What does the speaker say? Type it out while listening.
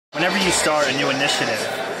Whenever you start a new initiative,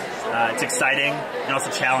 it's exciting and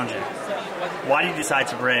also challenging. Why did you decide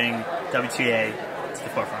to bring WTA to the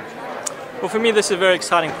forefront? Well, for me, this is a very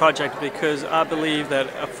exciting project because I believe that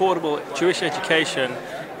affordable Jewish education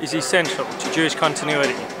is essential to Jewish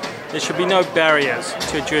continuity. There should be no barriers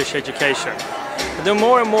to Jewish education. But the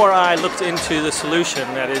more and more I looked into the solution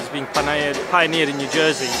that is being pioneered in New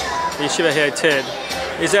Jersey, the Yeshiva Ha'atid,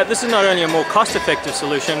 is that this is not only a more cost-effective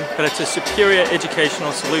solution, but it's a superior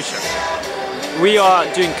educational solution. We are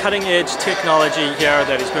doing cutting-edge technology here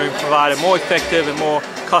that is going to provide a more effective and more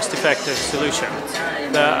cost-effective solution.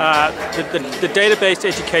 The data-based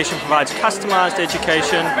education provides customized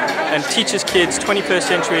education and teaches kids 21st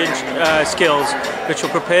century skills which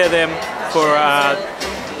will prepare them for a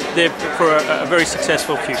very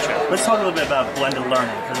successful future. Let's talk a little bit about blended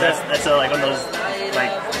learning, because that's one of those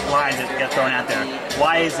lines that get thrown out there.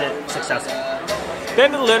 Why is it successful?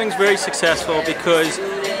 Blended learning is very successful because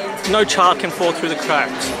no child can fall through the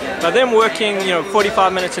cracks. By them working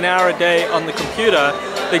 45 minutes an hour a day on the computer,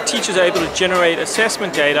 the teachers are able to generate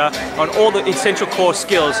assessment data on all the essential core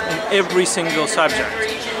skills in every single subject.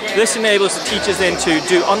 This enables the teachers then to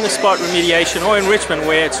do on-the-spot remediation or enrichment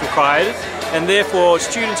where it's required, and therefore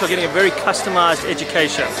students are getting a very customized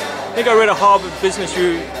education. I think I read a Harvard Business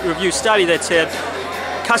Review study that said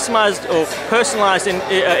customized or personalized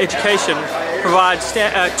education provides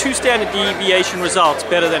 2 standard deviation results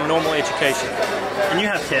better than normal education. And you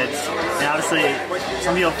have kids, and obviously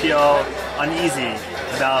some people feel uneasy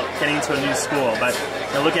about getting into a new school, but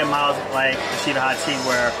look at models like Yeshiva Ha'atid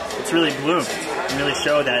where it's really bloomed and really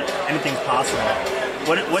showed that anything's possible.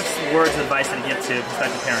 What's words of advice that you give to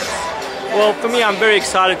prospective parents? Well, for me, I'm very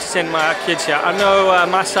excited to send my kids here. I know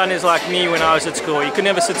my son is like me when I was at school. He could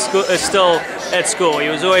never sit still at school. He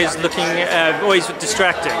was always looking, always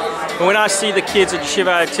distracted. But when I see the kids at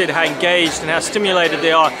Yeshiva Ha'atid, how engaged and how stimulated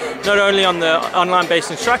they are, not only on the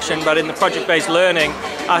online-based instruction, but in the project-based learning,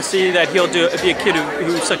 I see that he'll be a kid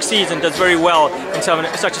who succeeds and does very well in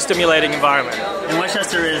such a stimulating environment. And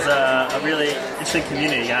Westchester is a really interesting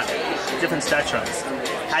community. You got different spectrums.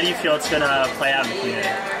 How do you feel it's going to play out in the community?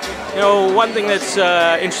 One thing that's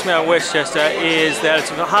interesting about Westchester is that it's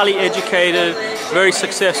a highly educated, very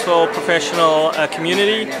successful professional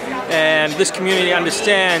community, and this community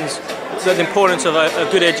understands the importance of a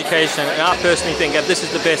good education, and I personally think that this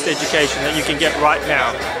is the best education that you can get right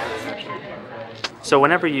now. So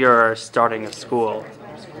whenever you're starting a school,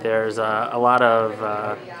 there's a lot of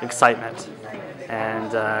excitement,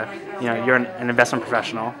 and you're an investment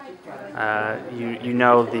professional. You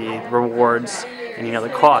know the rewards and you know the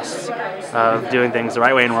costs of doing things the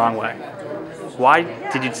right way and wrong way. Why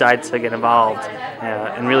did you decide to get involved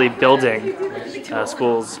in really building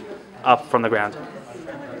schools up from the ground?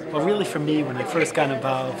 Well, really for me, when I first got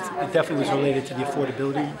involved, it definitely was related to the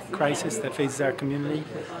affordability crisis that faces our community.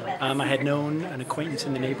 I had known an acquaintance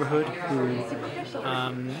in the neighborhood who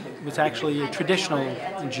was actually a traditional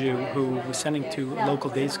Jew who was sending to a local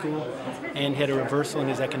day school and had a reversal in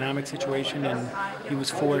his economic situation, and he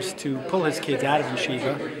was forced to pull his kids out of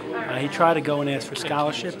yeshiva. He tried to go and ask for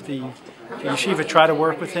scholarship. The yeshiva tried to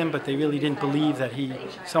work with him, but they really didn't believe that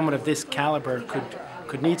someone of this caliber could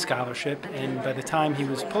need scholarship, and by the time he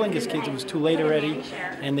was pulling his kids, it was too late already,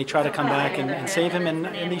 and they tried to come back and save him, and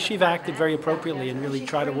the yeshiva acted very appropriately and really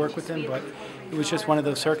tried to work with him, but it was just one of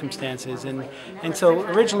those circumstances. And so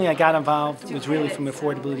originally I got involved, it was really from an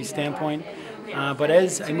affordability standpoint, but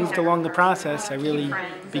as I moved along the process, I really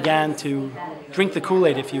began to drink the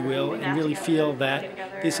Kool-Aid, if you will, and really feel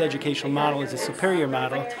that this educational model is a superior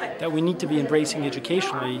model that we need to be embracing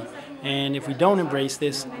educationally. And if we don't embrace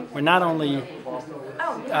this, we're not only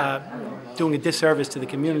doing a disservice to the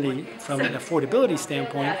community from an affordability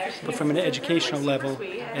standpoint, but from an educational level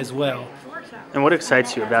as well. And what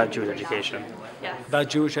excites you about Jewish education? About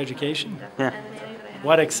Jewish education? Yeah.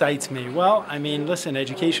 What excites me? Well, I mean, listen,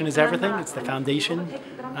 education is everything. It's the foundation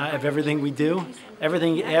of everything we do.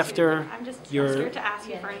 Everything after your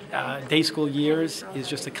day school years is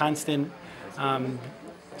just a constant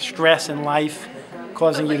stress in life,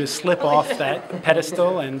 causing you to slip off that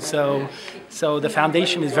pedestal, and so the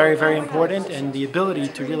foundation is very, very important, and the ability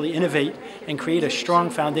to really innovate and create a strong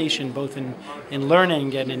foundation both in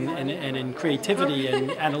learning and in creativity and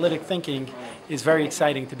analytic thinking is very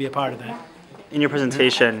exciting to be a part of that. In your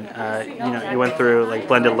presentation, you went through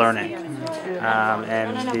blended learning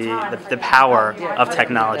and the power of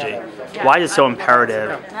technology. Why is it so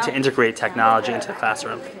imperative to integrate technology into the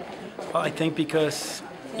classroom? Well, I think because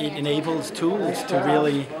it enables tools to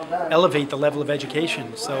really elevate the level of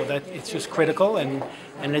education, so that it's just critical. And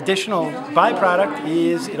an additional byproduct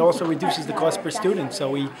is it also reduces the cost per student. So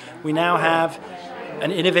we now have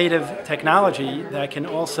an innovative technology that can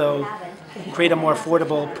also create a more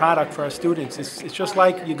affordable product for our students. It's just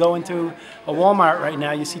like you go into a Walmart right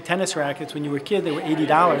now, you see tennis rackets. When you were a kid, they were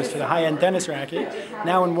 $80 for the high-end tennis racket.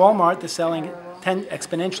 Now in Walmart, they're selling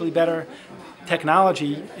exponentially better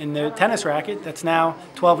technology in the tennis racket that's now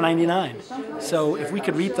 $12.99. So if we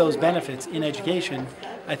could reap those benefits in education,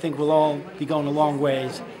 I think we'll all be going a long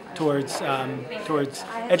ways towards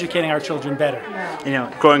educating our children better. You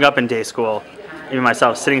know, growing up in day school, even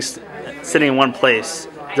myself, sitting in one place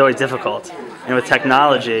is always difficult. And with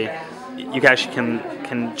technology, you actually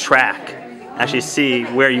can track, actually see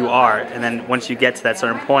where you are, and then once you get to that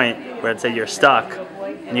certain point where, let's say, you're stuck,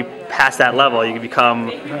 and you pass that level, you can become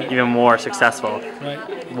even more successful.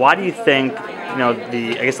 Right. Why do you think, you know,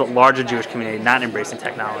 the larger Jewish community not embracing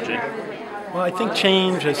technology? Well, I think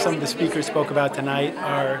change, as some of the speakers spoke about tonight,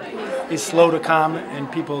 is slow to come, and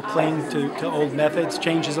people cling to old methods.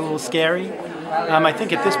 Change is a little scary. I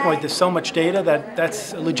think at this point there's so much data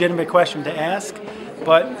that's a legitimate question to ask,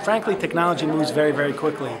 but frankly technology moves very, very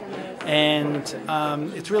quickly. And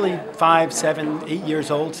it's really 5, 7, 8 years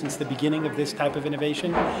old since the beginning of this type of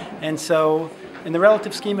innovation. And so in the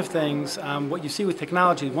relative scheme of things, what you see with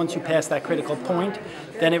technology, once you pass that critical point,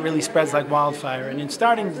 then it really spreads like wildfire. And in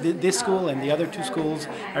starting this school and the other two schools,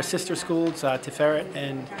 our sister schools, Tiferet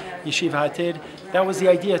and Yeshiva Hatid, that was the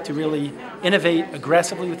idea, to really innovate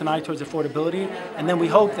aggressively with an eye towards affordability. And then we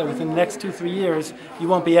hope that within the next 2-3 years, you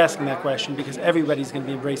won't be asking that question, because everybody's going to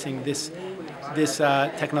be embracing this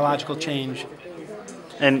technological change.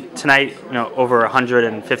 And tonight, you know, over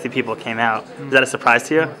 150 people came out. Is that a surprise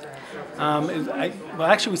to you? Well,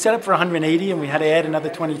 actually, we set up for 180, and we had to add another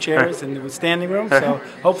 20 chairs, and there was standing room, so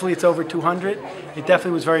hopefully it's over 200. It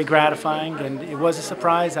definitely was very gratifying, and it was a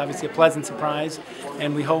surprise, obviously a pleasant surprise,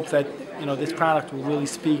 and we hope that, you know, this product will really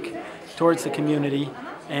speak towards the community,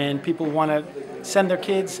 and people want to send their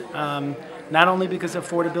kids, not only because of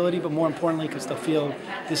affordability, but more importantly because they'll feel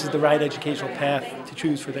this is the right educational path to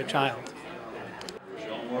choose for their child.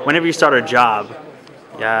 Whenever you start a job,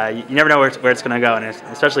 you never know where it's going to go, and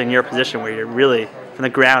especially in your position where you're really, from the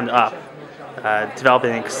ground up,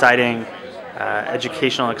 developing exciting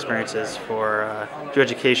educational experiences for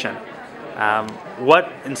Jewish education.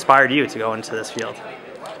 What inspired you to go into this field?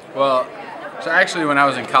 Well, so actually when I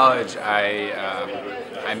was in college,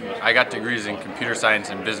 I got degrees in computer science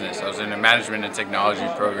and business. I was in a management and technology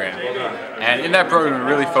program. And in that program,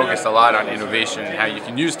 we really focused a lot on innovation and how you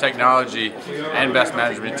can use technology and best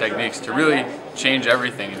management techniques to really change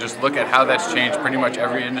everything, and just look at how that's changed pretty much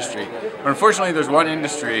every industry. But unfortunately, there's one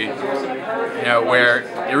industry, you know, where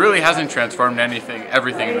it really hasn't transformed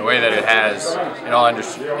everything in the way that it has in all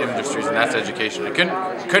industries, and that's education. I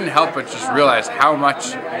couldn't help but just realize how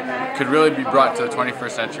much could really be brought to the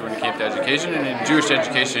 21st century when it came to education, and in Jewish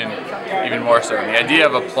education even more so. And the idea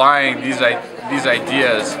of applying these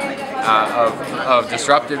ideas of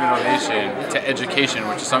disruptive innovation to education,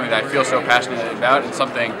 which is something that I feel so passionately about, and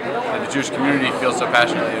something that the Jewish community feels so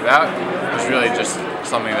passionately about, was really just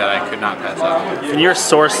something that I could not pass up. And you're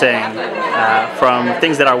sourcing from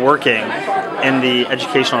things that are working in the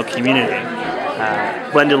educational community.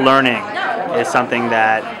 Blended learning is something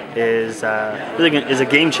that is really is a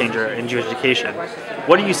game changer in Jewish education.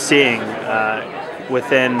 What are you seeing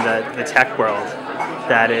within the tech world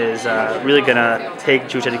that is really going to take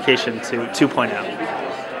Jewish education to 2.0?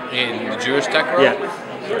 In the Jewish tech world?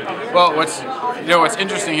 Yeah. Well, what's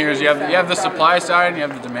interesting here is you have the supply side and you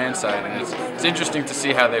have the demand side, and it's interesting to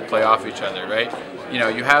see how they play off each other, right? You know,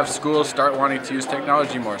 you have schools start wanting to use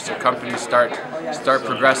technology more, so companies start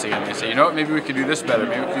progressing, and they say, you know what, maybe we could do this better,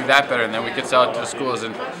 maybe we could do that better, and then we could sell it to the schools.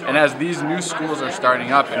 And as these new schools are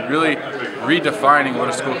starting up and really redefining what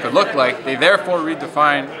a school could look like, they therefore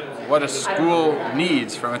redefine what a school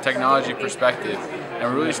needs from a technology perspective. And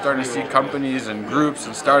we're really starting to see companies and groups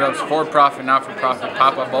and startups, for-profit, not-for-profit,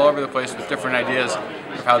 pop up all over the place with different ideas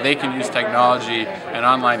of how they can use technology and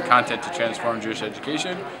online content to transform Jewish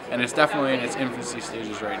education. And it's definitely in its infancy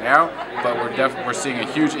stages right now, but we're seeing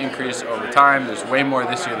a huge increase over time. There's way more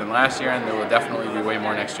this year than last year, and there will definitely be way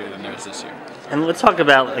more next year than there is this year. And let's talk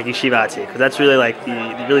about like Yeshiva Hatid, because that's really like the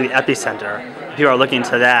epicenter. People are looking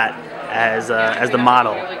to that as the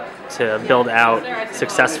model to build out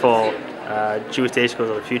successful Jewish day schools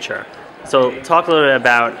of the future. So talk a little bit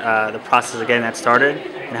about the process of getting that started,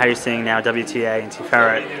 and how you're seeing now WTA and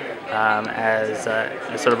Tiferet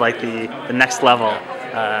as sort of like the next level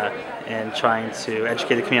in trying to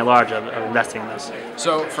educate the community at large of investing in this.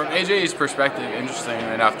 So from AJ's perspective,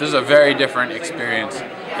 interestingly enough, this is a very different experience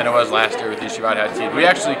than it was last year with Yeshivat Hatid. We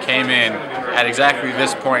actually came in at exactly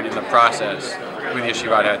this point in the process with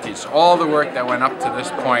Yeshivat Hatid. So all the work that went up to this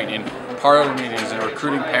point in parlor meetings and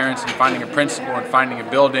recruiting parents and finding a principal and finding a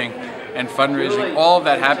building and fundraising. All of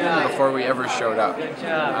that happened before we ever showed up.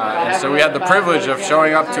 And so we had the privilege of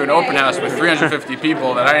showing up to an open house with 350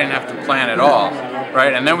 people that I didn't have to plan at all,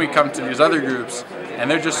 right? And then we come to these other groups and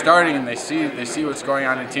they're just starting and they see what's going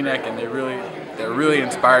on in Teaneck and they're really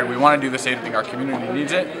inspired. We want to do the same thing. Our community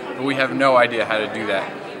needs it, but we have no idea how to do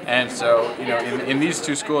that. And so, you know, in these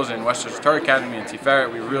two schools, in Westchester Guitar Academy and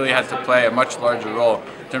Tiferet, we really had to play a much larger role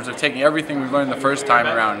in terms of taking everything we learned the first time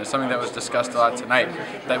around. It's something that was discussed a lot tonight,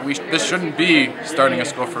 that this shouldn't be starting a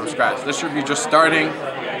school from scratch. This should be just starting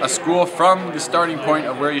a school from the starting point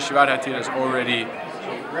of where Yeshivat Hatid has already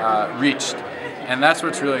reached. And that's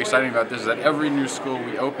what's really exciting about this, is that every new school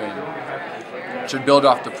we open should build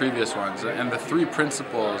off the previous ones. And the three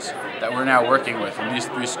principals that we're now working with in these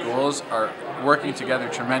three schools are working together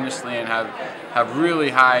tremendously and have really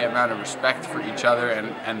high amount of respect for each other,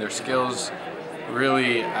 and their skills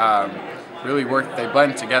really work. They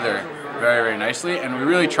blend together very, very nicely, and we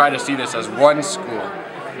really try to see this as one school.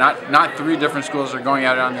 Not three different schools that are going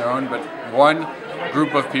at it on their own, but one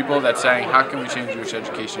group of people that's saying, how can we change Jewish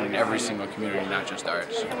education in every single community, not just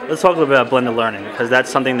ours? Let's talk a little bit about blended learning, because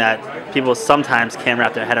that's something that people sometimes can't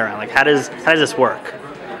wrap their head around. Like, how does this work?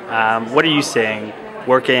 What are you seeing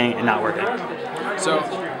working and not working? So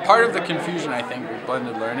part of the confusion, I think, with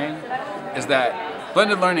blended learning is that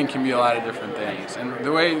blended learning can be a lot of different things. And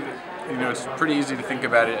the way, you know, it's pretty easy to think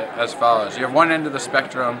about it as follows. You have one end of the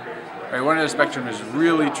spectrum. Right, one end of the spectrum is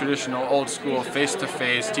really traditional, old school,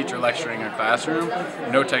 face-to-face, teacher lecturing in a classroom,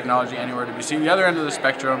 no technology anywhere to be seen. The other end of the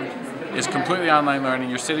spectrum is completely online learning.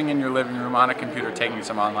 You're sitting in your living room on a computer taking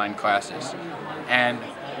some online classes. And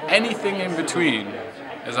anything in between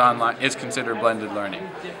is considered blended learning.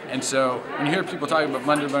 And so when you hear people talking about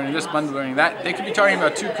blended learning this, blended learning that, they could be talking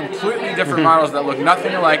about two completely different models that look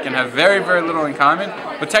nothing alike and have very, very little in common,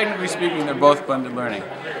 but technically speaking, they're both blended learning.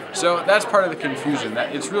 So that's part of the confusion,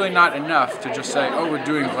 that it's really not enough to just say, oh, we're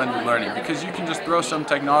doing blended learning, because you can just throw some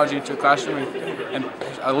technology into a classroom and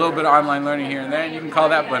a little bit of online learning here and there, and you can call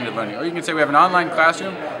that blended learning. Or you can say we have an online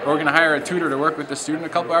classroom, or we're going to hire a tutor to work with the student a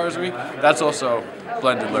couple hours a week. That's also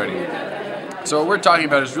blended learning. So what we're talking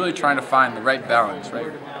about is really trying to find the right balance,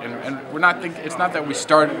 right? And it's not that we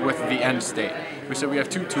started with the end state. We said we have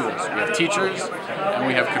two tools. We have teachers and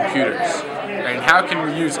we have computers. Right? And how can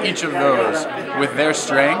we use each of those with their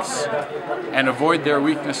strengths and avoid their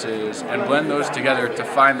weaknesses and blend those together to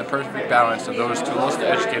find the perfect balance of those tools to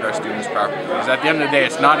educate our students properly? Because at the end of the day,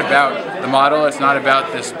 it's not about the model, it's not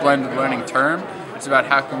about this blended learning term. It's about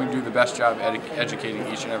how can we do the best job educating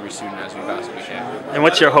each and every student as we possibly can. And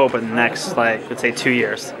what's your hope in the next, let's say, 2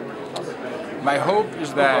 years? My hope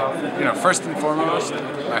is that, you know, first and foremost,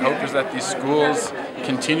 my hope is that these schools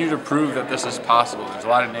continue to prove that this is possible. There's a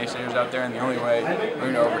lot of naysayers out there, and the only way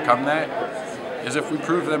we're going to overcome that is if we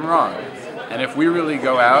prove them wrong. And if we really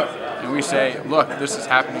go out and we say, look, this is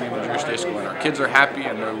happening in the Jewish Day School, and our kids are happy,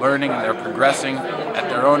 and they're learning, and they're progressing at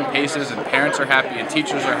their own paces, and parents are happy, and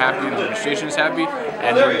teachers are happy, and the administration is happy,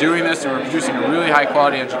 and we're doing this, and we're producing a really high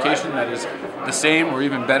quality education that is the same or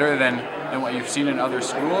even better than what you've seen in other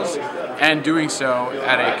schools, and doing so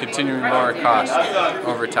at a continuing lower cost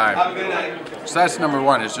over time. So that's number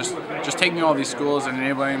one, is just taking all these schools and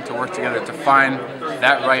enabling them to work together to find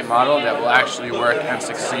that right model that will actually work and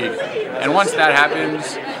succeed. And once that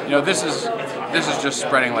happens, you know, this is just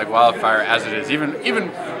spreading like wildfire as it is.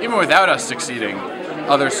 Even without us succeeding,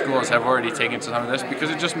 other schools have already taken some of this because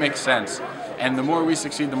it just makes sense. And the more we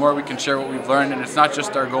succeed, the more we can share what we've learned. And it's not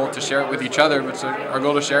just our goal to share it with each other, but it's our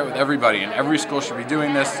goal to share it with everybody. And every school should be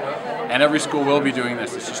doing this, and every school will be doing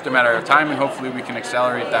this. It's just a matter of time, and hopefully we can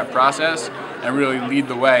accelerate that process and really lead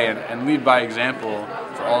the way and lead by example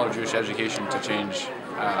for all of Jewish education to change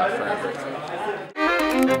forever.